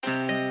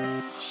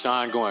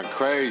Sean going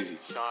crazy.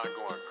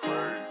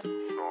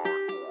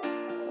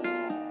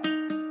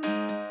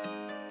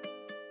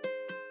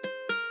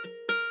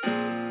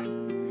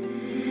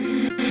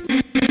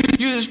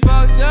 You just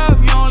fucked up,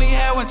 you only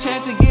had one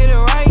chance to get it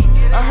right.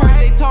 I heard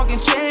they talking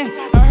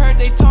 10, I heard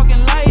they talking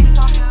life.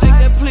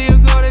 Take that plea or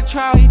go to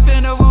trial, he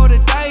finna roll the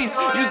dice.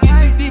 You get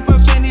too deep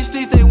up in these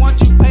streets, they want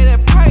you pay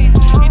that price.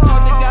 He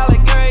talk to God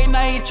like every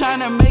night, he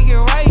tryna make it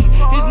right.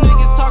 His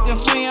niggas talking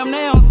free him,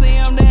 they don't see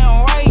him, they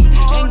don't write.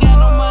 Ain't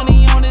got no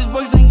money on his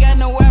books, ain't got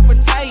no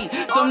appetite.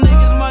 Some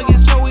niggas mugging,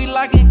 so we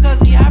locking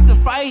cause he have to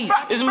fight.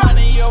 It's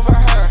money over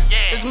her,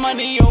 it's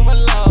money over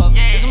love.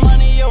 It's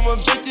money over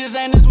bitches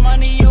and it's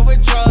money over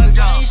drugs.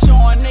 I ain't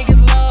showing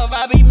niggas love,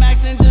 I be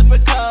maxing just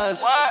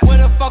because. Where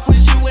the fuck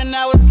was you when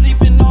I was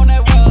sleeping on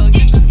that rug?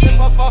 Used to slip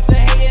up off the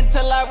hate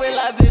until I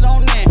realized it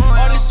on end.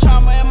 All this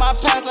trauma in my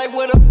past, like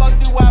where the fuck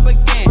do I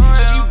begin?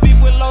 If you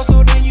beef with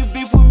Loso, then you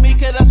beef with me,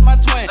 cause that's my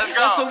twin.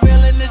 That's the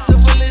real and it's the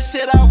realest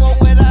shit I wrote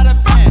without a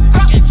pen.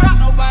 I can't trust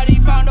nobody,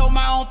 found out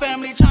my own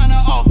family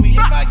tryna off me.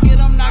 If I get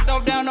them knocked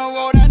off down the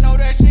road, I know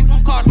that shit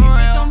gon' cost me.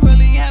 Bitch, I'm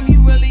really him, you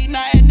really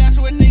not, and that's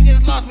when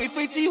niggas lost me.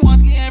 Free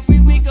T1ski and free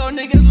Rico,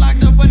 niggas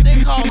locked up, but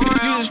they call me.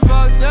 You just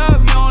fucked up,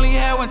 you only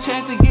had one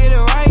chance to get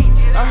it right.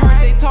 I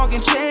heard they talking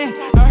 10,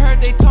 I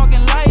heard they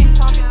talking life.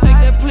 Take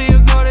that plea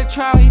or go to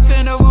trial, he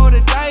finna roll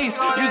the dice.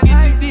 You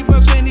get too deep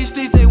up in these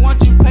streets, they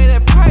want you pay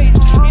that price.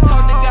 He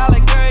talk to God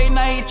like every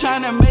night, he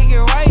tryna make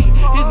it right.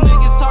 His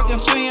niggas talking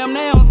free him,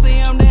 they don't see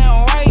him, they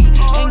don't write.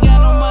 Ain't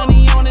got no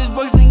money on his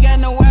books, ain't got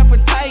no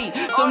appetite.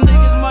 Some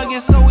niggas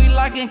mugging, so we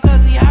locking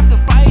cause he have to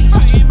fight.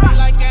 Treating me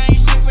like I ain't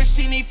shit, but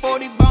she need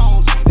 40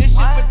 bones. This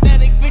shit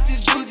pathetic,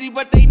 bitches bougie,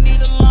 but they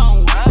need a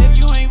loan. If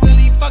you ain't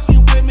really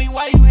fucking with me,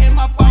 why you hit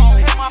my phone?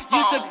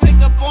 Used to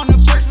pick up on the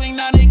first ring,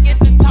 now they get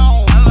the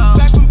tone.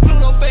 Back from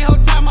Pluto Bay,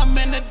 whole time I'm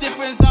in a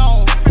different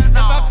zone. If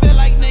I feel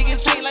like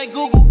niggas hate like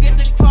Google, get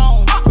the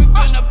Chrome. We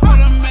finna put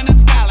them in the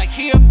sky like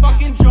he a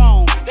fucking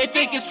drone. They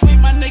think it's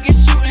sweet, my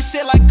niggas shooting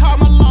shit like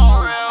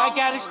Carmelo. I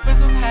got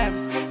expensive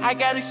habits, I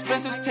got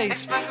expensive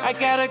tastes. I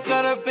got a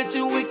gutter bitch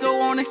and we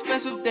go on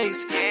expensive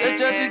dates. The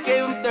judge just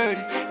gave him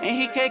 30 and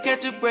he can't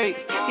catch a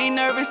break. He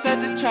nervous at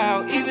the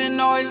trial, even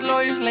though his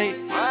lawyer's late.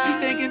 He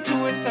thinking to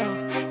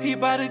himself, he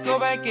bout to go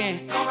back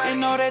in.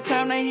 And all that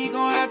time that he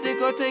gon' have to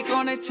go take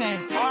on a chain.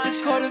 This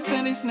court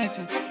finished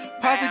snitching,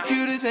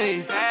 prosecutors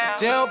hate.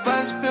 Jail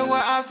bus filled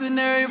with ops and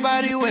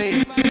everybody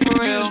wait. For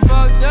real,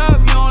 fucked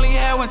up, you only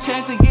had one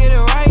chance to get it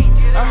right.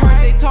 I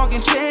heard they talking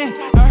 10,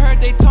 I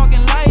heard they talking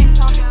life.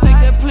 Take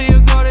that plea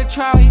or go to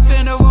trial, he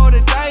finna roll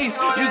the dice.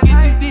 You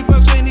get too deep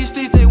up in these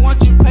streets, they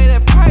want you